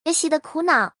学习的苦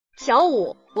恼。小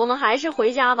五，我们还是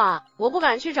回家吧，我不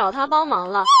敢去找他帮忙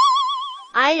了。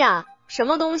哎呀，什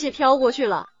么东西飘过去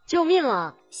了，救命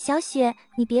啊！小雪，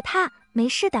你别怕，没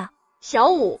事的。小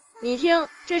五，你听，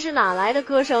这是哪来的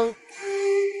歌声？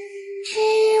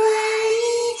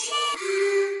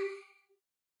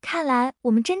看来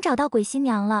我们真找到鬼新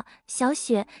娘了。小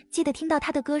雪，记得听到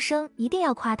她的歌声一定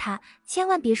要夸她，千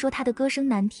万别说她的歌声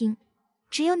难听。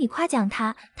只有你夸奖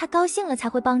她，她高兴了才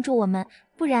会帮助我们，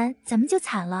不然咱们就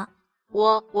惨了。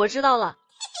我知道了。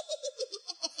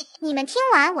你们听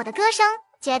完我的歌声，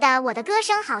觉得我的歌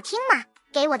声好听吗？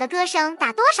给我的歌声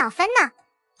打多少分呢？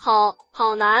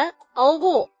好难哦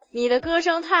不，你的歌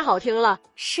声太好听了。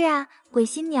是啊，鬼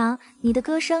新娘，你的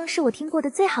歌声是我听过的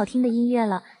最好听的音乐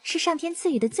了，是上天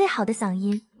赐予的最好的嗓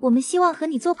音。我们希望和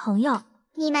你做朋友。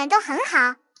你们都很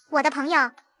好，我的朋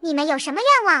友，你们有什么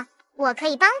愿望，我可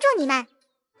以帮助你们。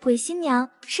鬼新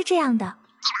娘，是这样的。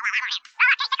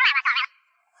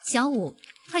小五，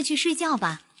快去睡觉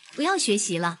吧，不要学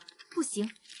习了。不行，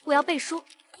我要背书，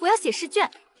我要写试卷。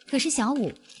可是小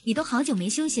五，你都好久没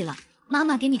休息了，妈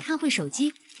妈给你看会手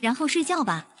机，然后睡觉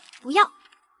吧。不要，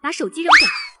把手机扔掉，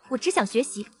我只想学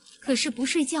习。可是不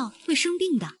睡觉会生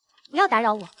病的。不要打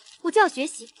扰我，我就要学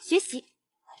习。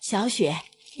小雪，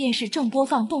电视正播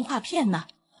放动画片呢，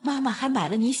妈妈还买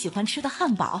了你喜欢吃的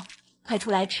汉堡，快出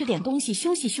来吃点东西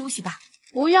休息休息吧。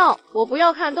不要，我不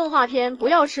要看动画片，不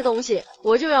要吃东西，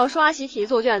我就要刷习题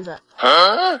做卷子。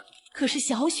可是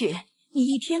小雪，你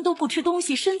一天都不吃东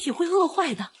西，身体会饿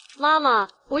坏的。妈妈，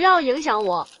不要影响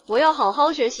我，我要好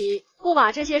好学习，不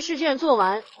把这些试卷做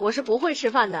完，我是不会吃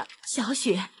饭的。小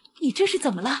雪，你这是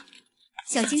怎么了？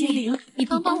小精灵，你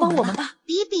帮帮我们吧。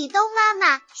比比东妈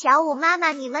妈，小五妈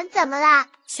妈，你们怎么啦？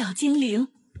小精灵，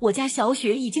我家小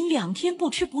雪已经2天不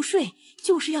吃不睡，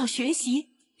就是要学习。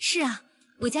是啊，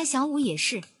我家小五也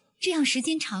是，这样时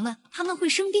间长了他们会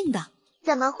生病的。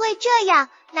怎么会这样？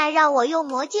那让我用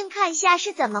魔镜看下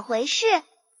是怎么回事。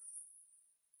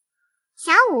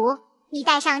小五，你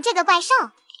带上这个怪兽。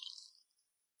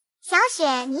小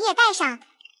雪，你也带上。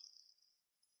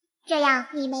这样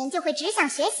你们就会只想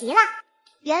学习了。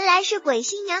原来是鬼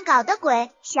新娘搞的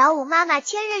鬼，小五妈妈、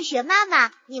千仞雪妈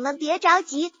妈，你们别着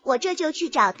急，我这就去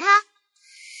找她。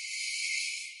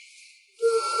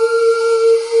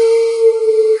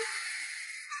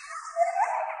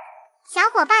小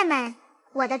伙伴们，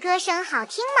我的歌声好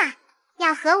听吗？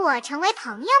要和我成为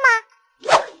朋友吗？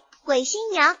鬼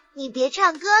新娘，你别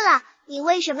唱歌了，你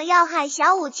为什么要害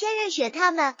小五、千仞雪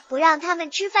他们，不让他们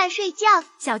吃饭睡觉？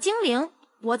小精灵，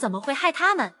我怎么会害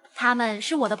他们？他们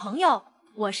是我的朋友，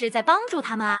我是在帮助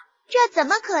他们啊。这怎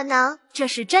么可能？这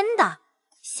是真的。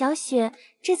小雪，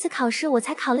这次考试我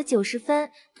才考了90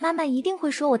分，妈妈一定会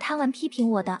说我贪玩批评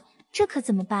我的，这可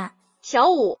怎么办？小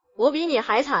五，我比你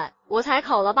还惨，我才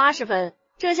考了80分，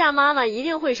这下妈妈一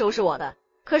定会收拾我的。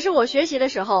可是我学习的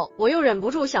时候，我又忍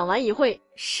不住想玩一会。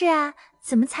是啊，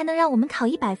怎么才能让我们考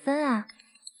100分啊？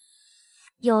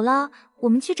有了，我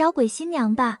们去找鬼新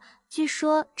娘吧。据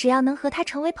说只要能和她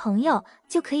成为朋友，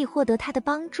就可以获得她的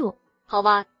帮助。好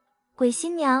吧。鬼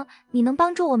新娘，你能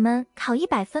帮助我们考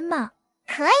100分吗？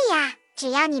可以啊，只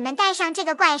要你们带上这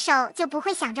个怪兽，就不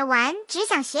会想着玩，只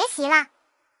想学习了。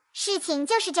事情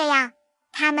就是这样，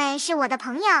他们是我的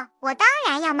朋友，我当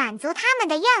然要满足他们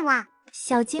的愿望。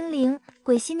小精灵，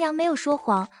鬼新娘没有说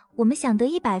谎，我们想得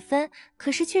100分，可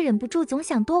是却忍不住总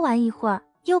想多玩一会儿，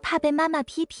又怕被妈妈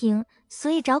批评，所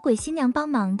以找鬼新娘帮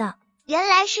忙的。原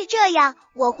来是这样，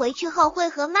我回去后会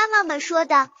和妈妈们说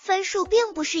的，分数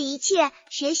并不是一切，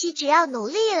学习只要努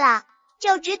力了，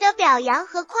就值得表扬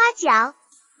和夸奖。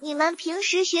你们平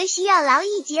时学习要劳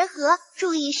逸结合，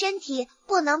注意身体，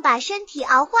不能把身体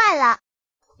熬坏了。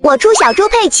我出小猪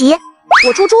佩奇，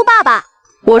我出猪爸爸，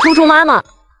我出猪妈妈，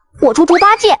我出猪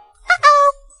八戒。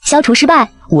消除失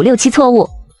败，5、6、7错误。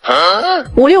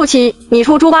5、6、7，你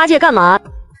出猪八戒干嘛？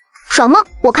什么？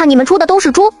我看你们出的都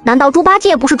是猪，难道猪八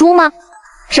戒不是猪吗？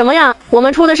什么呀？我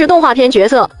们出的是动画片角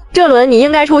色，这轮你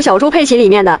应该出小猪佩奇里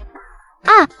面的。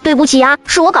啊，对不起啊，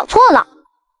是我搞错了。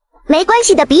没关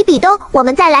系的，比比东，我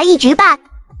们再来一局吧。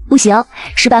不行，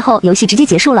失败后游戏直接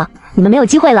结束了，你们没有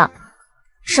机会了。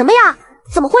什么呀？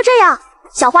怎么会这样？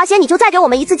小花仙，你就再给我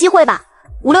们一次机会吧。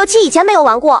5、6、7以前没有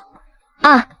玩过。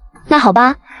啊，那好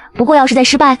吧，不过要是再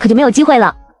失败，可就没有机会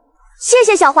了。谢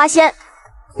谢小花仙。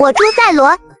我出赛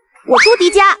罗，我出迪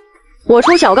迦，我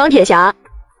出小钢铁侠。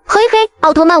嘿嘿，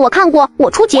奥特曼我看过，我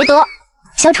出捷德。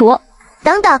消除。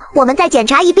等等，我们再检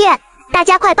查一遍，大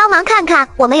家快帮忙看看，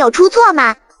我们有出错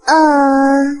吗？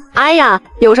哎呀，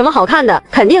有什么好看的？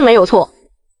肯定没有错。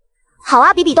好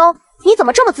啊，比比东，你怎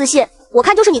么这么自信？我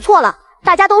看就是你错了。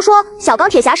大家都说小钢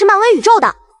铁侠是漫威宇宙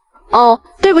的。哦，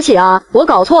对不起啊，我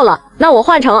搞错了，那我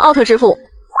换成奥特支付。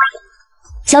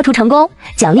消除成功，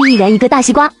奖励一人一个大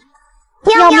西瓜。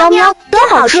喵喵喵，多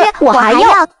好吃，我还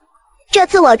要。这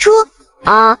次我出。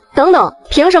啊，等等，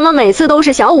凭什么每次都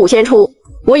是小五先出？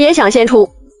我也想先出。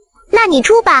那你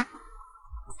出吧。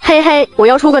嘿嘿，我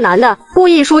要出个男的，故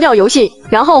意输掉游戏，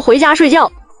然后回家睡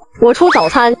觉。我出早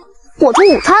餐。我出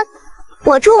午餐。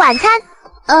我出晚餐。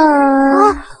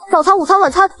早餐、午餐、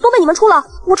晚餐都被你们出了，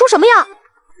我出什么呀？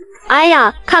哎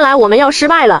呀，看来我们要失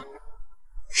败了。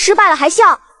失败了还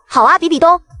笑？好啊，比比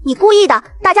东，你故意的，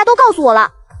大家都告诉我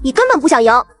了，你根本不想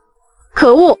赢。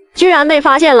可恶，居然被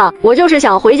发现了！我就是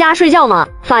想回家睡觉嘛，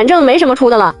反正没什么出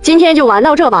的了，今天就玩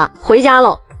到这吧，回家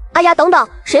喽。哎呀，等等，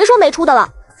谁说没出的了？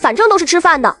反正都是吃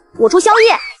饭的，我出宵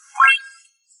夜。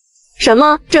什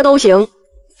么？这都行？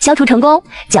消除成功，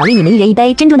奖励你们一人一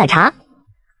杯珍珠奶茶。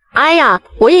哎呀，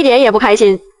我一点也不开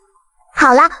心。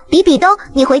好了，比比东，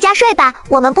你回家睡吧，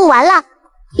我们不玩了。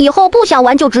以后不想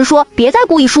玩就直说，别再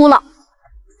故意输了。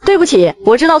对不起，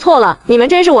我知道错了，你们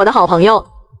真是我的好朋友。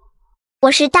我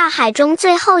是大海中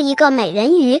最后一个美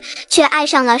人鱼，却爱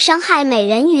上了伤害美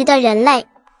人鱼的人类。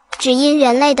只因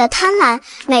人类的贪婪，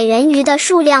美人鱼的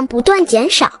数量不断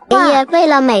减少。爷爷为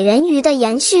了美人鱼的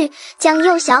延续，将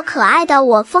幼小可爱的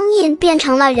我封印变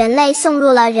成了人类，送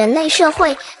入了人类社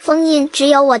会。封印只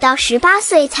有我到18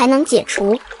岁才能解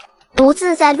除。独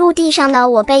自在陆地上的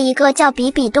我被一个叫比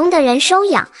比东的人收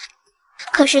养。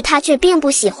可是他却并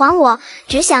不喜欢我，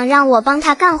只想让我帮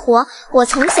他干活。我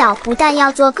从小不但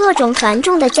要做各种繁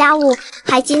重的家务，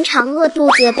还经常饿肚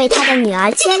子，被他的女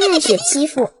儿千仞雪欺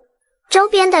负。周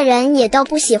边的人也都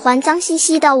不喜欢脏兮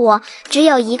兮的我，只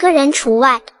有一个人除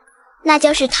外，那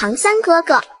就是唐三哥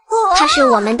哥。他是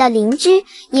我们的邻居，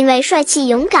因为帅气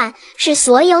勇敢，是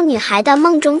所有女孩的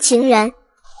梦中情人。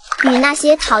与那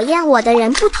些讨厌我的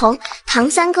人不同，唐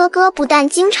三哥哥不但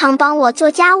经常帮我做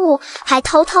家务，还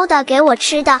偷偷的给我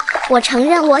吃的。我承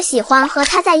认我喜欢和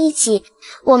他在一起，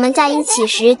我们在一起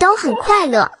时都很快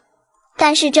乐。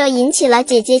但是这引起了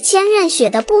姐姐千仞雪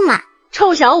的不满。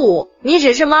臭小五，你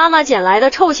只是妈妈捡来的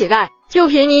臭乞丐，就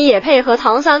凭你也配和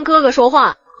唐三哥哥说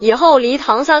话？以后离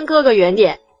唐三哥哥远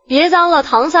点，别脏了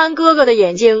唐三哥哥的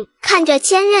眼睛。看着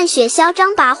千仞雪嚣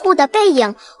张跋扈的背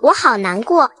影，我好难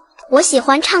过。我喜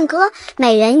欢唱歌，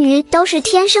美人鱼都是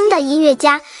天生的音乐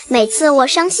家。每次我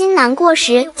伤心难过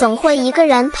时，总会一个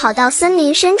人跑到森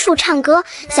林深处唱歌，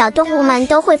小动物们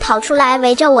都会跑出来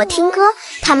围着我听歌，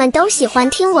他们都喜欢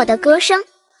听我的歌声。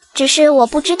只是我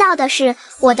不知道的是，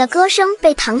我的歌声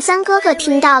被唐三哥哥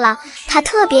听到了，他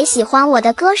特别喜欢我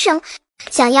的歌声，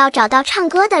想要找到唱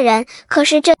歌的人。可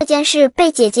是这件事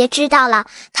被姐姐知道了，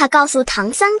她告诉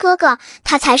唐三哥哥，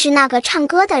他才是那个唱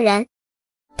歌的人。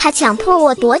他强迫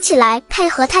我躲起来，配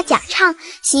合他假唱，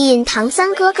吸引唐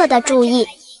三哥哥的注意。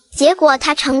结果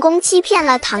他成功欺骗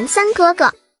了唐三哥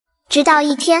哥。直到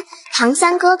一天，唐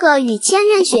三哥哥与千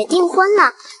仞雪订婚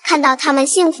了，看到他们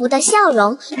幸福的笑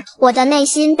容，我的内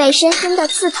心被深深的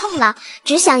刺痛了，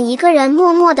只想一个人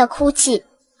默默的哭泣。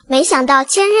没想到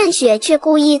千仞雪却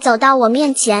故意走到我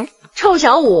面前。臭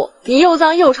小五，你又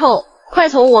脏又臭，快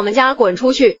从我们家滚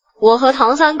出去！我和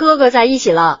唐三哥哥在一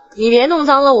起了，你别弄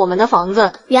脏了我们的房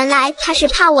子。原来他是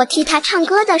怕我替他唱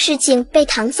歌的事情被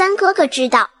唐三哥哥知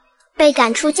道。被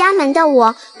赶出家门的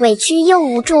我，委屈又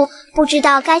无助，不知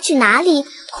道该去哪里，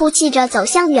哭泣着走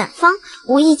向远方，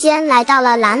无意间来到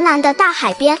了蓝蓝的大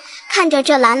海边。看着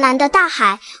这蓝蓝的大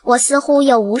海，我似乎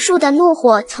有无数的怒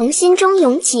火从心中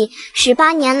涌起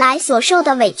，18年来所受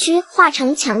的委屈化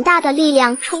成强大的力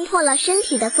量，冲破了身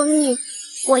体的封印。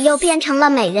我又变成了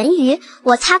美人鱼，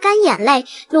我擦干眼泪，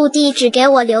陆地只给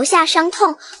我留下伤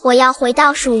痛，我要回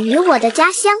到属于我的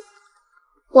家乡。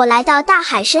我来到大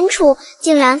海深处，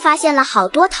竟然发现了好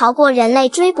多逃过人类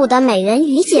追捕的美人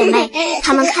鱼姐妹，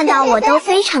她们看到我都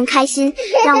非常开心，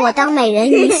让我当美人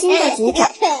鱼新的组长。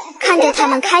看着她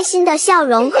们开心的笑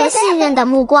容和信任的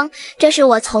目光，这是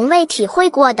我从未体会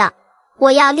过的。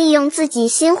我要利用自己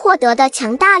新获得的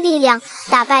强大力量，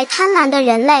打败贪婪的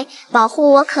人类，保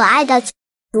护我可爱的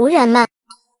族人们。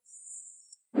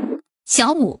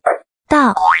小五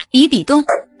到，比比东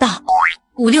到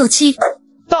567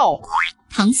到，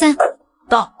唐三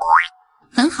到，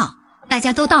很好，大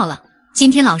家都到了。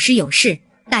今天老师有事，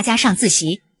大家上自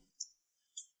习。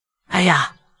哎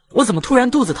呀，我怎么突然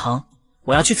肚子疼？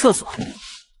我要去厕所。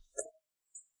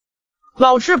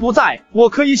老师不在，我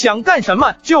可以想干什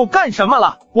么就干什么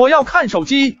了。我要看手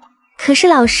机。可是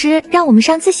老师让我们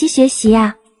上自习学习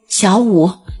呀。小五，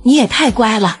你也太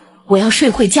乖了，我要睡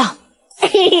会觉。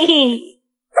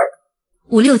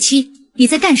567，你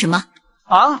在干什么？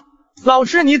啊，老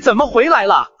师你怎么回来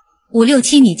了？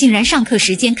 567，你竟然上课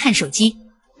时间看手机。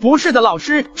不是的，老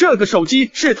师，这个手机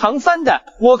是唐三的，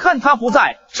我看他不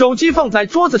在，手机放在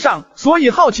桌子上，所以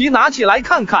好奇拿起来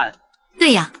看看。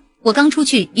对呀，我刚出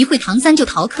去一会唐三就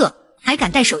逃课，还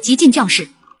敢带手机进教室，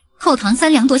扣唐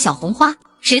三2朵小红花，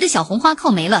谁的小红花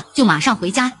扣没了就马上回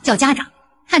家叫家长，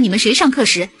看你们谁上课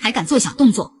时还敢做小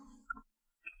动作。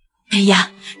哎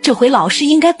呀，这回老师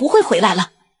应该不会回来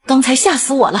了，刚才吓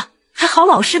死我了，还好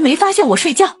老师没发现我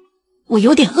睡觉。我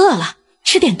有点饿了，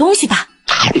吃点东西吧。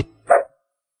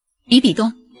比比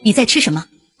东，你在吃什么？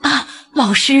啊，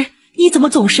老师，你怎么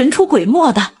总神出鬼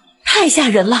没的？太吓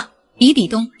人了。比比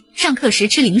东，上课时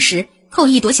吃零食，扣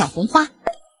1朵小红花。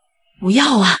不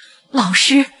要啊，老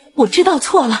师，我知道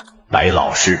错了。来，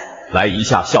老师，来一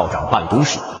下校长办公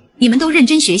室。你们都认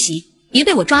真学习，别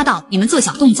被我抓到你们做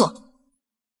小动作。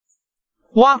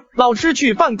哇，老师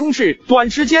去办公室，短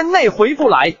时间内回不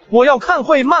来，我要看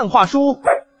会漫画书。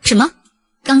什么？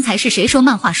刚才是谁说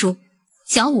漫画书？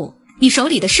小五，你手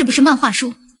里的是不是漫画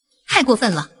书？太过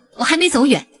分了，我还没走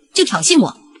远就挑衅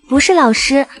我。不是老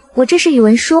师，我这是语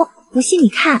文书，不信你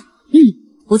看。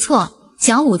不错，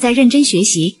小五在认真学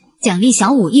习，奖励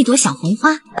小五1朵小红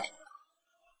花。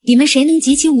你们谁能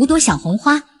集齐5朵小红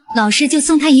花，老师就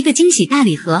送他一个惊喜大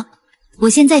礼盒。我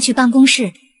现在去办公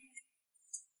室。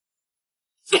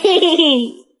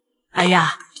哎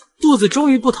呀，肚子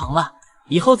终于不疼了，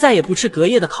以后再也不吃隔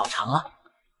夜的烤肠了。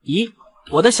咦，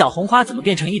我的小红花怎么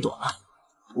变成1朵了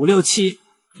？567，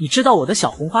你知道我的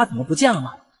小红花怎么不见了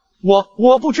吗？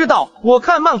我不知道，我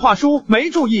看漫画书没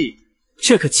注意。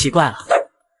这可奇怪了。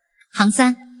唐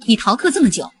三，你逃课这么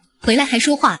久，回来还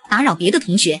说话打扰别的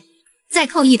同学，再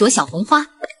扣1朵小红花。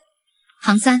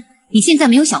唐三，你现在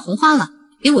没有小红花了，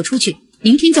给我出去，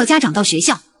明天叫家长到学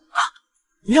校。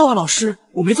不要啊，老师，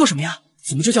我没做什么呀，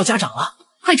怎么就叫家长了？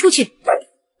快出去！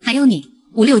还有你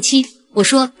，567，我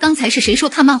说刚才是谁说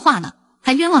看漫画呢？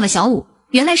还冤枉了小五，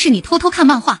原来是你偷偷看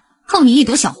漫画，扣你1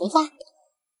朵小红花。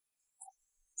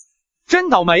真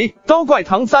倒霉，都怪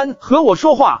唐三和我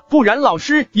说话，不然老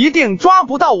师一定抓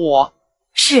不到我。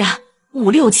是啊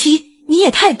，567，你也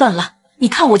太笨了，你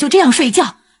看我就这样睡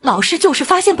觉，老师就是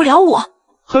发现不了我。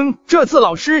哼，这次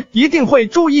老师一定会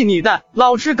注意你的。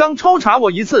老师刚抽查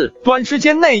我一次，短时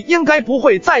间内应该不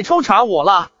会再抽查我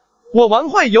了。我玩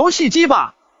会游戏机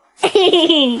吧。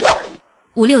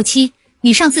567，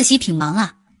你上自习挺忙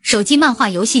啊，手机、漫画、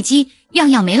游戏机，样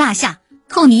样没落下，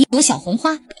扣你1朵小红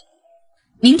花。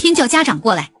明天叫家长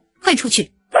过来，快出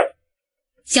去！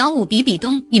小五、比比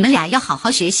东，你们俩要好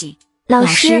好学习。老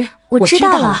师，我知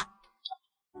道了。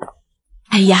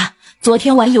哎呀，昨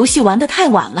天玩游戏玩得太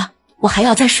晚了，我还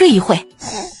要再睡一会。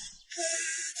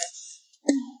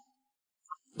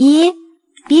咦，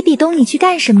比比东，你去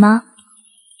干什么？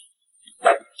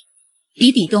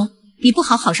比比东，你不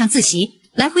好好上自习，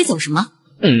来回走什么？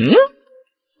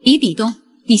比比东，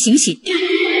你醒醒！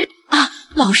啊，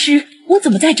老师，我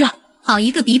怎么在这？好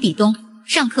一个比比东，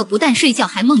上课不但睡觉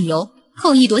还梦游，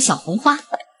扣1朵小红花。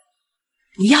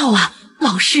不要啊，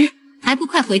老师，还不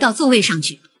快回到座位上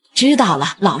去！知道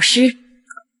了，老师。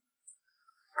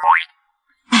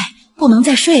哎，不能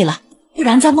再睡了，不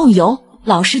然再梦游，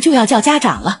老师就要叫家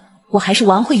长了。我还是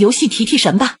玩会游戏提提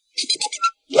神吧。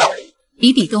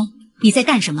比比东，你在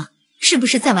干什么？是不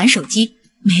是在玩手机？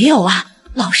没有啊，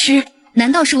老师。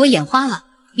难道是我眼花了？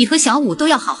你和小五都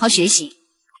要好好学习。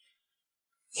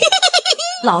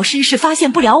老师是发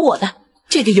现不了我的，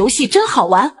这个游戏真好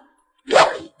玩。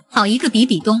好一个比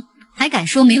比东，还敢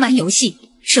说没玩游戏？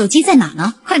手机在哪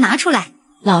呢？快拿出来！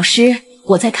老师，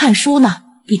我在看书呢，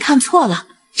你看错了。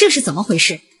这是怎么回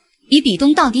事？比比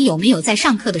东到底有没有在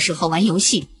上课的时候玩游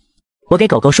戏？我给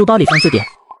狗狗书包里放字典。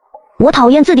我讨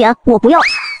厌字典，我不要。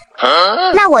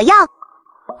那我要。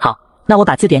好，那我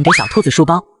把字典给小兔子书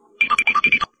包。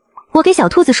我给小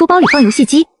兔子书包里放游戏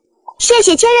机。谢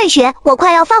谢千仞雪，我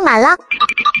快要放满了。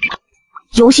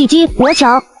游戏机我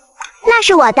抢。那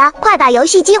是我的，快把游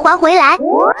戏机还回来。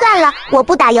算了，我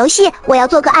不打游戏，我要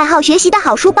做个爱好学习的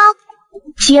好书包。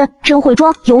切，真会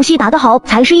装，游戏打得好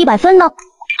才是100分呢。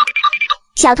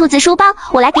小兔子书包，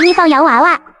我来给你放洋娃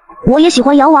娃。我也喜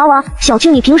欢洋娃娃，小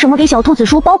青你凭什么给小兔子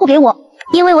书包不给我？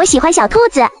因为我喜欢小兔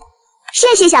子。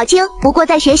谢谢小青，不过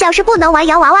在学校是不能玩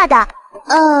洋娃娃的。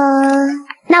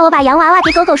那我把洋娃娃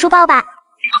给狗狗书包吧。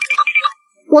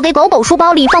我给狗狗书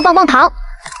包里放棒棒糖。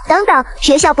等等，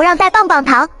学校不让带棒棒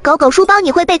糖，狗狗书包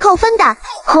你会被扣分的。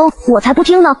哼，我才不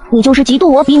听呢，你就是嫉妒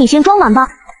我比你先装满吧。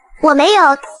我没有。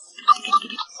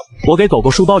我给狗狗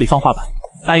书包里放画板。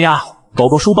哎呀，狗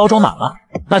狗书包装满了，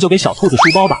那就给小兔子书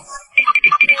包吧。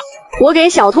我给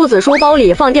小兔子书包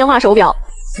里放电话手表。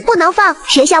不能放，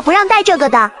学校不让带这个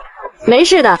的。没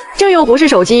事的，这又不是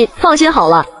手机，放心好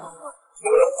了。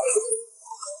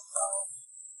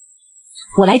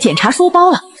我来检查书包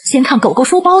了。先看狗狗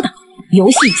书包的，游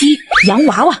戏机、洋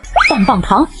娃娃、棒棒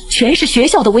糖，全是学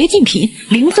校的违禁品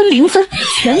，0分0分，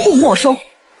全部没收。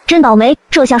真倒霉，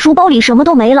这下书包里什么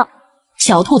都没了。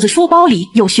小兔子书包里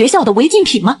有学校的违禁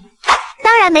品吗？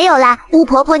当然没有啦，巫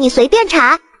婆婆你随便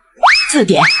查。字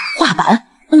典、画板，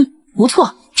不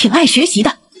错，挺爱学习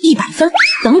的，100分。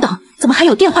等等，怎么还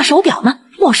有电话手表呢？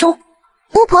没收。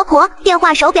巫婆婆，电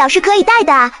话手表是可以带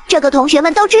的啊，这个同学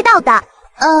们都知道的。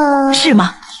是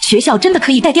吗？学校真的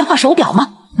可以带电话手表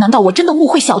吗？难道我真的误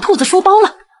会小兔子书包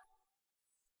了？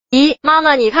咦，妈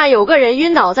妈，你看有个人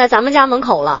晕倒在咱们家门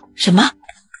口了。什么？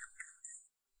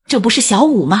这不是小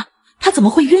舞吗？他怎么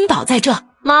会晕倒在这？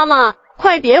妈妈，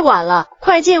快别管了，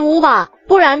快进屋吧，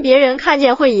不然别人看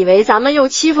见会以为咱们又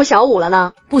欺负小舞了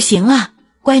呢。不行啊，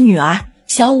乖女儿，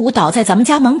小舞倒在咱们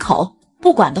家门口，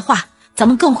不管的话，咱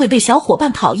们更会被小伙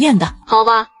伴讨厌的。好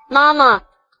吧，妈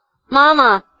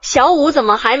妈，小舞怎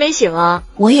么还没醒啊？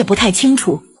我也不太清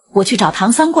楚，我去找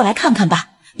唐三过来看看吧。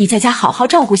你在家好好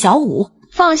照顾小舞。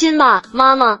放心吧，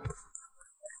妈妈。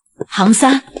唐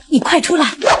三，你快出来！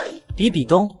比比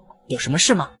东，有什么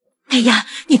事吗？哎呀，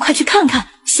你快去看看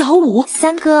小舞。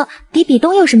三哥，比比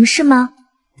东有什么事吗？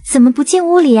怎么不进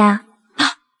屋里啊？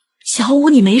小舞，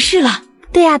你没事了？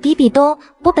对啊，比比东，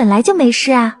我本来就没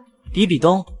事啊。比比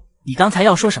东，你刚才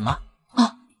要说什么？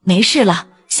没事了，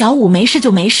小舞没事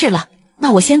就没事了。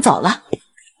那我先走了。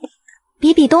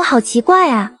比比东好奇怪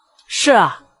啊。是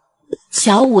啊，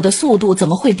小舞的速度怎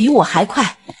么会比我还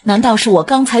快？难道是我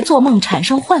刚才做梦产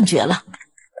生幻觉了？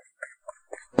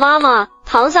妈妈，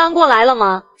唐三过来了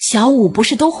吗？小舞不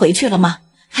是都回去了吗？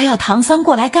还要唐三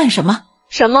过来干什么？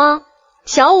什么？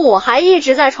小舞还一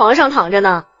直在床上躺着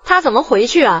呢，他怎么回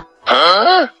去啊？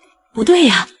不对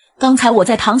呀，刚才我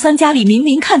在唐三家里明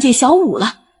明看见小舞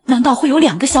了，难道会有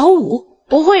2个小舞？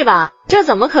不会吧，这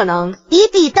怎么可能？比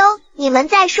比东，你们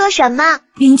在说什么？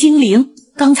冰精灵，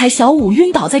刚才小舞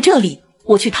晕倒在这里，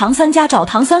我去唐三家找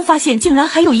唐三，发现竟然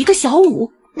还有1个小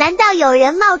舞。难道有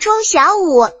人冒充小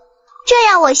舞？这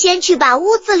样我先去把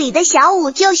屋子里的小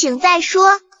舞救醒再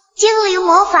说。精灵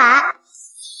魔法。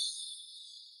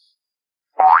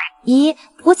咦，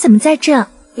我怎么在这？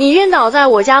你晕倒在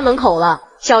我家门口了，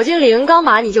小精灵刚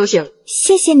把你救醒。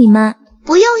谢谢你们。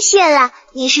不用谢了，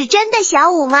你是真的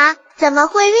小舞吗？怎么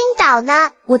会晕倒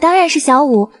呢？我当然是小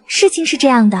舞，事情是这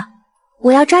样的，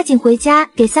我要抓紧回家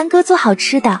给三哥做好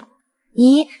吃的。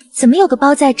咦，怎么有个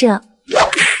包在这？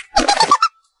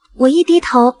我一低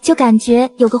头就感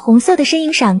觉有个红色的身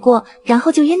影闪过，然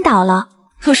后就晕倒了。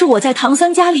可是我在唐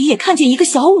三家里也看见1个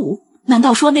小舞，难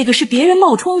道说那个是别人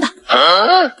冒充的？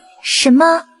什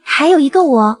么？还有1个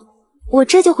我？我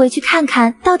这就回去看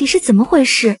看到底是怎么回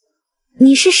事。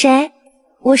你是谁？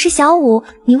我是小舞，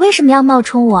你为什么要冒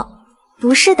充我？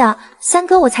不是的，三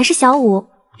哥，我才是小舞。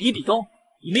比比东，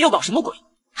你们又搞什么鬼？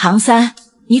唐三，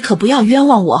你可不要冤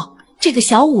枉我，这个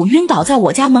小舞晕倒在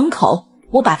我家门口，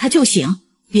我把他救醒，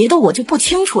别的我就不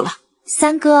清楚了。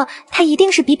三哥，他一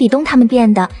定是比比东他们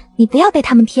变的，你不要被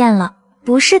他们骗了。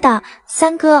不是的，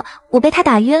三哥，我被他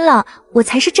打晕了，我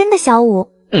才是真的小舞。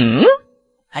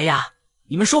哎呀，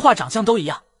你们说话长相都一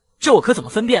样，这我可怎么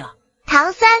分辨啊？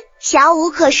唐三，小舞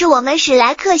可是我们史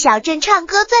莱克小镇唱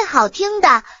歌最好听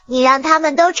的，你让他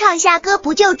们都唱下歌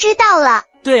不就知道了？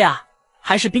对啊，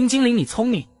还是冰精灵你聪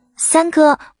明。三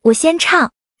哥，我先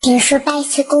唱。听说白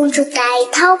雪公主在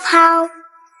逃跑，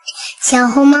小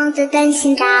红帽子担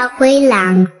心大灰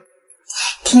狼，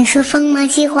听说疯马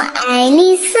喜欢爱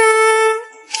丽丝，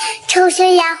丑小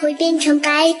鸭会变成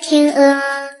白天鹅。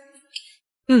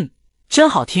真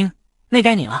好听，那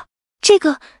该你了。这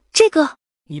个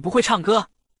你不会唱歌，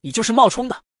你就是冒充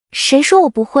的。谁说我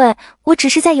不会？我只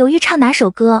是在犹豫唱哪首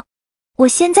歌。我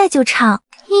现在就唱。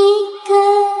1个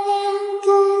2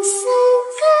个3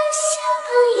个小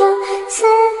朋友，4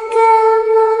个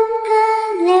5个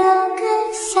6个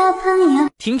小朋友。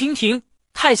停，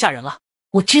太吓人了。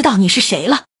我知道你是谁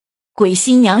了，鬼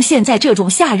新娘，现在这种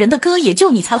吓人的歌也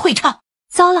就你才会唱。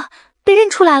糟了，被认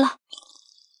出来了。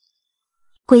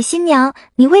鬼新娘，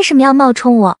你为什么要冒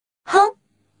充我？哼，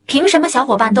凭什么小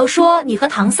伙伴都说你和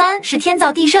唐三是天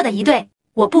造地设的一对？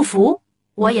我不服，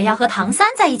我也要和唐三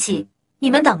在一起。你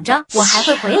们等着，我还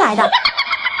会回来的。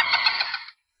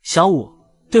小舞，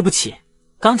对不起，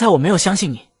刚才我没有相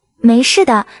信你。没事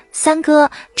的，三哥，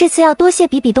这次要多谢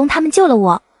比比东他们救了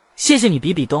我。谢谢你，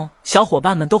比比东，小伙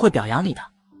伴们都会表扬你的。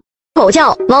狗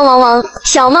叫汪汪汪，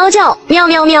小猫叫喵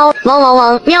喵喵，汪汪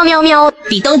汪，喵喵喵。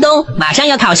李东东，马上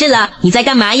要考试了，你在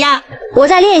干嘛呀？我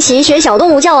在练习学小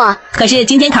动物叫啊。可是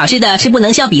今天考试的是不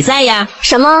能笑比赛呀。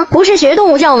什么？不是学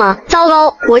动物叫吗？糟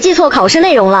糕，我记错考试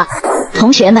内容了。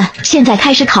同学们，现在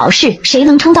开始考试，谁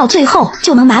能撑到最后，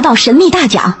就能拿到神秘大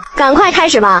奖。赶快开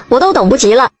始吧，我都等不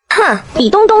及了。哼，李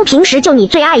东东平时就你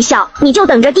最爱笑，你就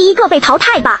等着第一个被淘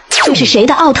汰吧。这是谁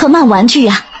的奥特曼玩具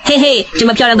啊？嘿嘿，这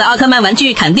么漂亮的奥特曼玩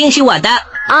具肯定是我的。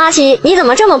阿七，你怎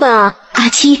么这么笨啊？阿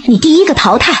七，你第一个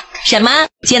淘汰。什么？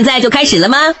现在就开始了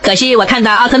吗？可是我看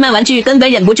到奥特曼玩具根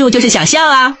本忍不住就是想笑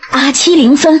啊。阿七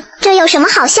0分。这有什么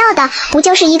好笑的？不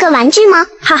就是一个玩具吗？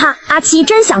哈哈，阿七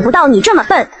真想不到你这么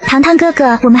笨。糖糖哥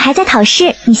哥，我们还在考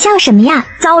试，你笑什么呀？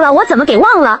糟了，我怎么给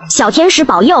忘了？小天使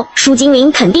保佑，舒精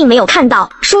灵肯定没有看到。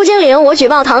舒精灵，我举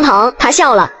报糖糖，他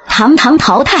笑了。糖糖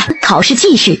淘汰，考试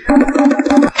继续。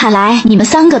看来你们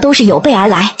3个都是有备而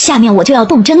来，下面我就要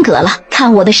动真格了，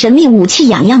看我的神秘武器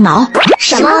痒痒挠。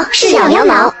什么是痒痒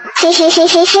挠？嘿嘿嘿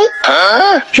嘿嘿！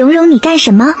蓉蓉，你干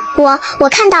什么？我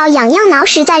看到痒痒挠，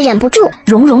实在忍不住。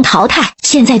蓉蓉淘汰，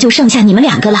现在就剩下你们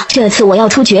2个了。这次我要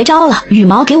出绝招了，羽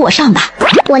毛给我上吧！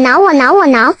我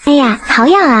挠。哎呀，好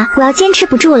痒啊！我要坚持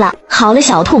不住了。好了，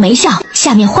小兔没笑，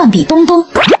下面换比东东。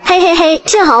嘿嘿嘿，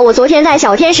幸好我昨天在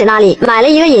小天使那里买了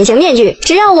一个隐形面具，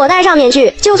只要我戴上面具，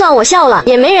就算我笑了，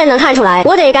也没人能看出来。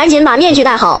我得赶紧把面具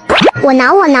戴好。我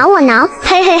挠。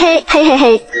嘿嘿嘿，嘿嘿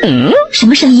嘿。什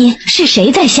么声音？是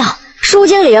谁在笑？舒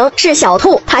精灵，是小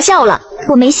兔，他笑了。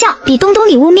我没笑，比东东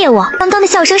你污蔑我，刚刚的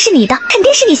笑声是你的，肯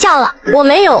定是你笑了。我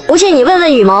没有，不信你问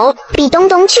问羽毛。比东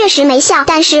东确实没笑，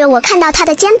但是我看到他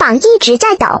的肩膀一直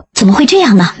在抖。怎么会这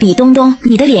样呢？比东东，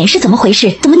你的脸是怎么回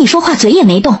事？怎么你说话嘴也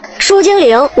没动？舒精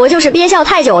灵，我就是憋笑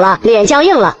太久了，脸僵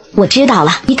硬了。我知道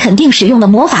了，你肯定使用了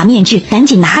魔法面具，赶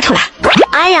紧拿出来。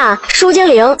哎呀，舒精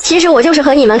灵，其实我就是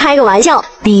和你们开个玩笑。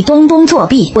比东东作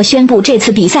弊，我宣布这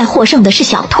次比赛获胜的是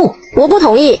小兔。我不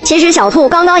同意，其实小兔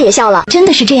刚刚也笑了。真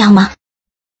的是这样吗？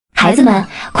孩子们，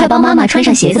快帮妈妈穿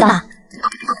上鞋子吧。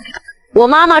我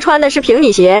妈妈穿的是平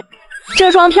底鞋，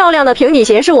这双漂亮的平底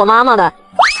鞋是我妈妈的。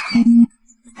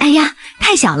哎呀，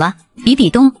太小了，比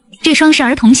东，这双是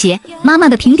儿童鞋，妈妈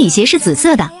的平底鞋是紫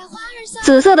色的。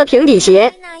紫色的平底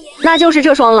鞋，那就是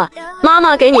这双了。妈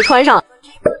妈给你穿上。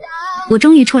我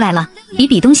终于出来了，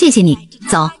比东，谢谢你。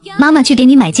走，妈妈去给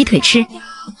你买鸡腿吃。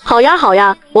好呀好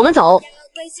呀，我们走。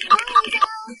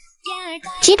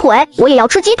鸡腿，我也要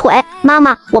吃鸡腿。妈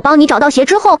妈，我帮你找到鞋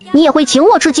之后，你也会请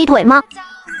我吃鸡腿吗？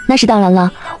那是当然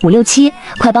了。5、6、7，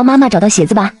快帮妈妈找到鞋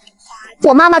子吧。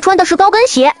我妈妈穿的是高跟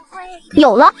鞋。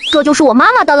有了，这就是我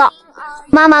妈妈的了。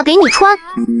妈妈给你穿。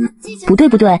不对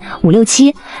，5、6、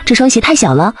7，这双鞋太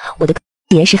小了，我的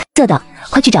鞋是黑色的，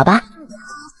快去找吧。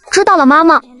知道了，妈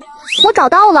妈，我找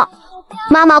到了。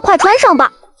妈妈，快穿上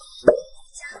吧。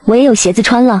我也有鞋子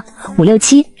穿了。5、6、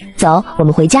7，走，我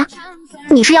们回家。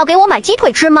你是要给我买鸡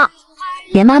腿吃吗？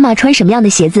连妈妈穿什么样的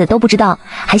鞋子都不知道，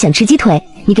还想吃鸡腿？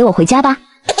你给我回家吧。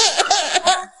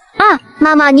啊，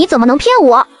妈妈，你怎么能骗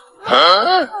我？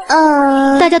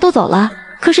大家都走了，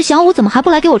可是小舞怎么还不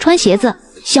来给我穿鞋子？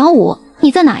小舞，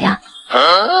你在哪呀？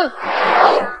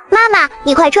妈妈，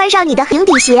你快穿上你的平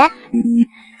底鞋。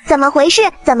怎么回事？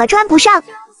怎么穿不上？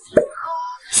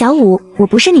小舞，我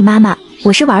不是你妈妈，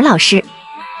我是婉儿老师。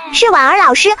是婉儿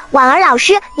老师，婉儿老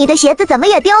师，你的鞋子怎么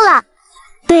也丢了？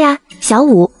对呀，小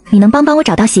舞，你能帮我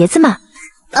找到鞋子吗？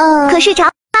可是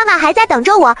妈妈还在等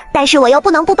着我，但是我又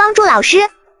不能不帮助老师。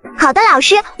好的，老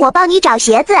师，我帮你找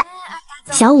鞋子。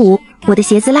小舞，我的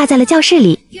鞋子落在了教室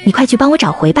里，你快去帮我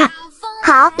找回吧。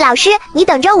好，老师，你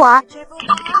等着我。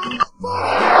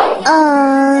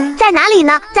在哪里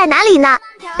呢？在哪里呢？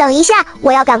等一下，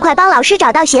我要赶快帮老师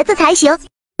找到鞋子才行。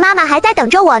妈妈还在等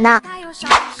着我呢。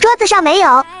桌子上没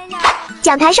有，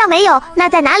讲台上没有，那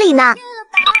在哪里呢？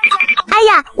哎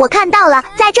呀，我看到了，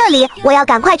在这里，我要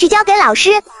赶快去交给老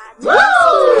师。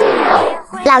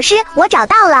老师，我找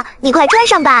到了，你快穿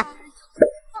上吧。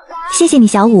谢谢你，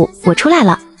小舞，我出来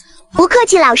了。不客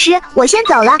气，老师，我先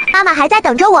走了，妈妈还在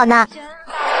等着我呢。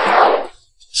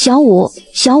小舞，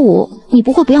你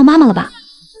不会不要妈妈了吧？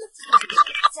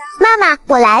妈妈，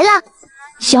我来了。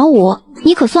小舞，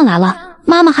你可算来了，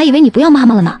妈妈还以为你不要妈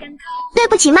妈了呢。对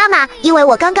不起，妈妈，因为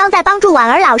我刚刚在帮助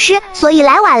婉儿老师，所以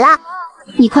来晚了。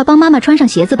你快帮妈妈穿上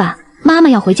鞋子吧，妈妈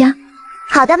要回家。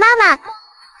好的，妈妈。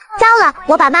糟了，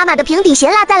我把妈妈的平底鞋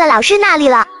落在了老师那里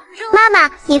了。妈妈，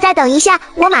你再等一下，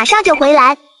我马上就回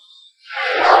来。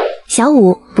小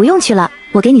舞，不用去了，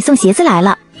我给你送鞋子来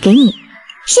了，给你。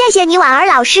谢谢你，婉儿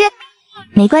老师。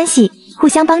没关系，互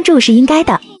相帮助是应该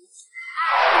的。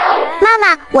妈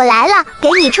妈，我来了，给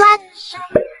你穿。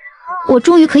我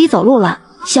终于可以走路了。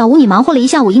小舞，你忙活了一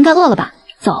下午，应该饿了吧？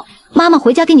走，妈妈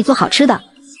回家给你做好吃的。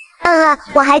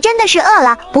我还真的是饿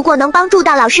了，不过能帮助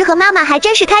到老师和妈妈还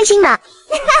真是开心呢。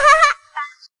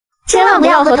千万不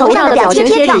要和头上的表情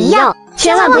贴纸一样，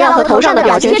千万不要和头上的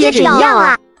表情贴纸一样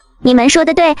啊！你们说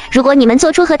的对，如果你们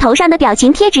做出和头上的表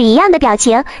情贴纸一样的表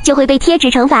情，就会被贴纸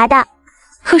惩罚的。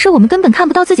可是我们根本看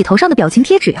不到自己头上的表情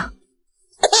贴纸呀！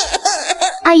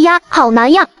哎呀，好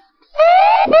难呀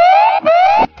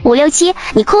！567，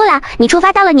你哭了，你触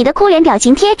发到了你的哭脸表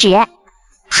情贴纸。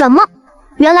什么？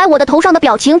原来我的头上的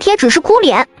表情贴纸是哭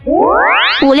脸。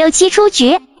567出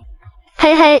局。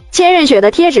嘿嘿，千仞雪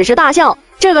的贴纸是大笑，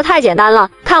这个太简单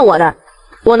了，看我的，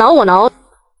我挠。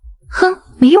哼，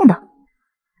没用的。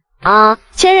啊，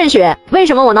千仞雪，为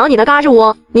什么我挠你的嘎吱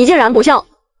窝，你竟然不笑？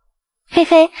嘿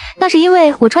嘿，那是因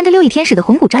为我穿着6翼天使的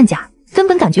红骨战甲，根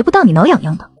本感觉不到你挠痒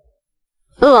痒的。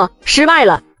失败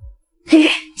了。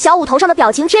嘿，小五头上的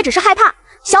表情贴纸是害怕，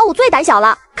小五最胆小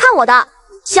了，看我的。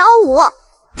小五，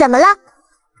怎么了？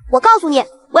我告诉你，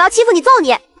我要欺负你揍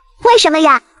你。为什么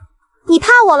呀？你怕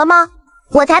我了吗？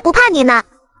我才不怕你呢。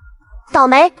倒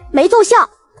霉，没奏效。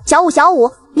小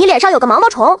五，你脸上有个毛毛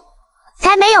虫。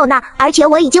才没有呢，而且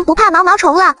我已经不怕毛毛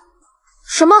虫了。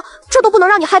什么？这都不能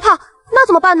让你害怕，那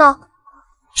怎么办呢？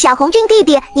小红俊弟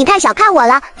弟，你太小看我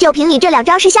了，就凭你这2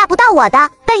招是吓不到我的，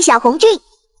笨小红俊。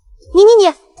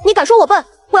你敢说我笨？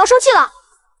我要生气了。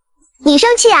你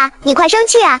生气啊？你快生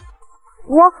气啊！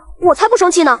我才不生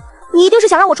气呢！你一定是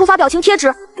想让我触发表情贴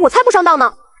纸，我才不上当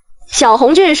呢。小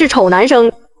红俊是丑男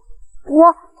生。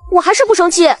我还是不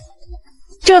生气。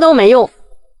这都没用。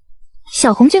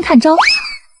小红俊看招。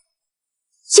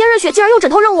千仞雪竟然用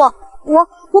枕头扔我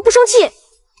不生气。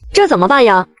这怎么办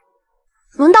呀？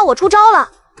轮到我出招了。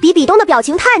比比东的表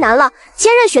情太难了，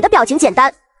千仞雪的表情简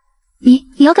单。你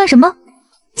要干什么？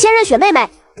千仞雪妹妹，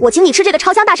我请你吃这个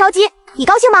超香大烧鸡，你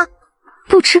高兴吗？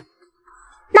不吃。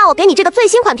那我给你这个最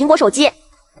新款苹果手机。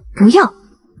不要。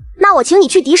那我请你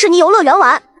去迪士尼游乐园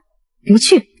玩。不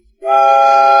去。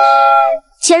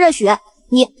千仞雪，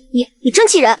你真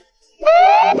气人。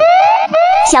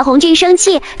小红俊生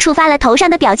气，触发了头上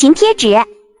的表情贴纸。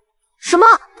什么？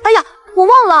哎呀，我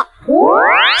忘了。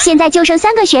现在就剩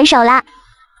3个选手了。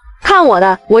看我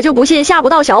的，我就不信吓不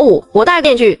到小五，我戴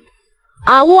面具。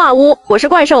啊呜，我是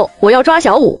怪兽，我要抓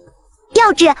小五。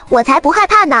幼稚，我才不害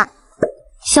怕呢。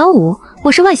小五，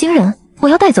我是外星人，我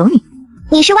要带走你。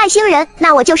你是外星人，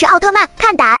那我就是奥特曼，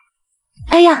看打。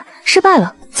哎呀，失败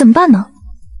了，怎么办呢？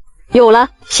有了，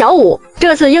小五，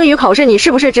这次英语考试你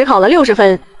是不是只考了60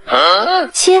分？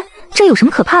切，这有什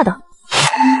么可怕的？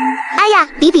哎呀，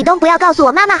比比东不要告诉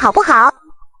我妈妈好不好？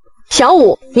小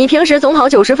五，你平时总考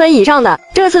90分以上的，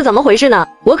这次怎么回事呢？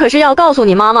我可是要告诉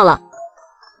你妈妈了。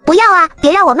不要啊，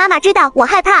别让我妈妈知道，我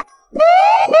害怕。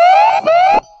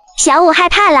小五害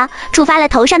怕了，触发了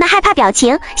头上的害怕表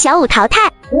情，小五淘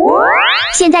汰。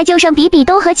现在就剩比比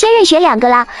东和千仞雪2个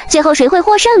了，最后谁会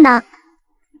获胜呢？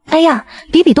哎呀，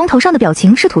比比东头上的表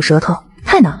情是吐舌头，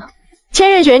太难了。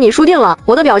千仞雪，你输定了，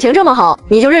我的表情这么好，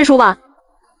你就认输吧。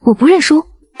我不认输。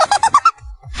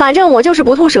反正我就是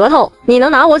不吐舌头，你能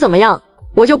拿我怎么样？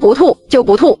我就不吐，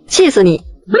气死你！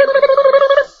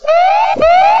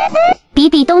比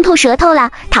比东吐舌头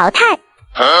了，淘汰。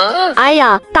哎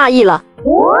呀，大意了。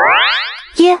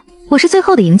耶，我是最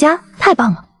后的赢家，太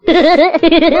棒了。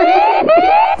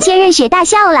千仞雪大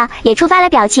笑了，也触发了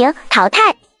表情，淘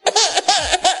汰。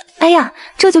哎呀，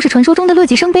这就是传说中的乐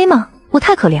极生悲吗？我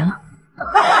太可怜了。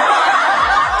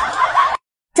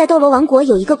在斗罗王国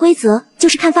有一个规则，就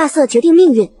是看发色决定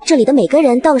命运。这里的每个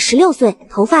人到了16岁，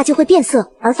头发就会变色，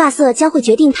而发色将会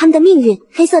决定他们的命运。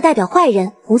黑色代表坏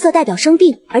人，红色代表生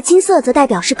病，而金色则代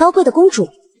表是高贵的公主。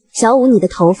小五，你的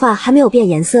头发还没有变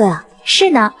颜色啊？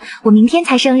是呢，我明天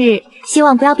才生日，希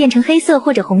望不要变成黑色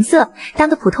或者红色，当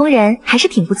个普通人还是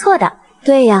挺不错的。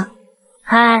对呀。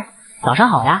嗨，早上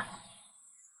好呀。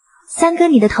三哥，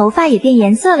你的头发也变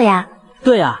颜色了呀？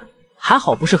对啊，还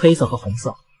好不是黑色和红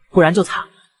色，不然就惨了。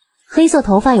黑色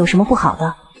头发有什么不好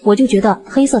的？我就觉得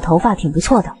黑色头发挺不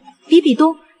错的。比比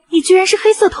东，你居然是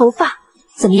黑色头发，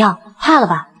怎么样？怕了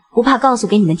吧？不怕告诉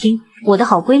给你们听，我的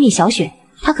好闺蜜小雪，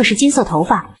她可是金色头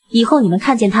发，以后你们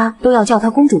看见她都要叫她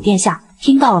公主殿下，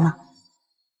听到了吗？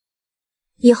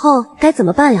以后该怎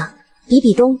么办呀？比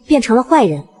比东变成了坏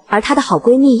人，而她的好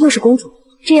闺蜜又是公主，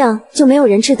这样就没有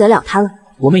人治得了她了。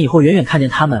我们以后远远看见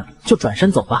他们就转身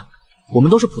走吧，我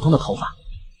们都是普通的头发，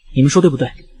你们说对不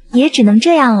对？也只能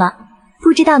这样了，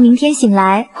不知道明天醒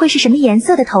来会是什么颜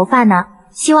色的头发呢？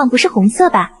希望不是红色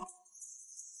吧。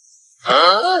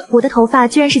我的头发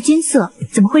居然是金色，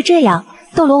怎么会这样？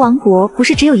斗罗王国不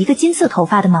是只有一个金色头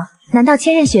发的吗？难道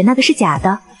千仞雪那个是假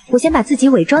的？我先把自己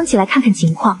伪装起来看看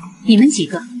情况。你们几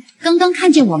个刚刚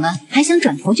看见我们还想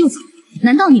转头就走，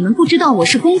难道你们不知道我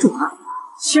是公主吗？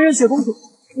千仞雪公主，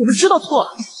我们知道错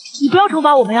了，你不要惩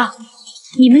罚我们呀！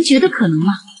你们觉得可能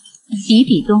吗？比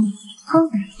比东，哼，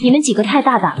你们几个太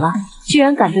大胆了，居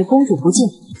然敢对公主不敬，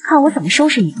看我怎么收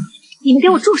拾你们！你们给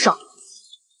我住手！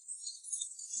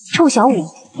臭小舞，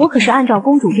我可是按照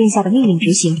公主殿下的命令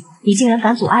执行，你竟然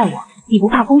敢阻碍我，你不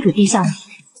怕公主殿下吗？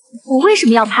我为什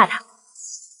么要怕他？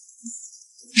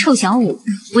臭小舞，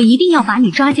我一定要把你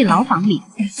抓进牢房里。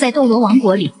在斗罗王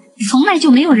国里，从来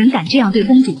就没有人敢这样对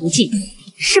公主不敬，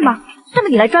是吗？那么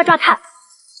你来抓抓看。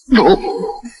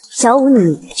小舞，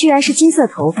你居然是金色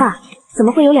头发，怎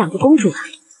么会有2个公主啊？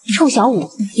臭小舞，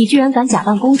你居然敢假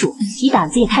扮公主，你胆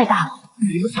子也太大了！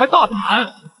你们才大胆！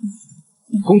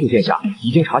公主殿下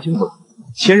已经查清楚了，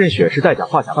千仞雪是戴假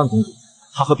发假扮公主，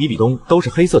她和比比东都是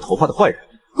黑色头发的坏人。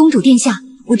公主殿下，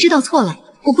我知道错了，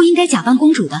我不应该假扮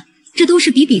公主的，这都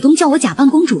是比比东叫我假扮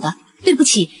公主的，对不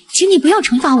起，请你不要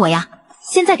惩罚我呀！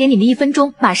现在给你们1分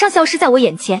钟，马上消失在我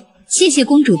眼前。谢谢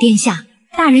公主殿下，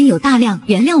大人有大量，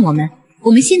原谅我们，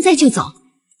我们现在就走。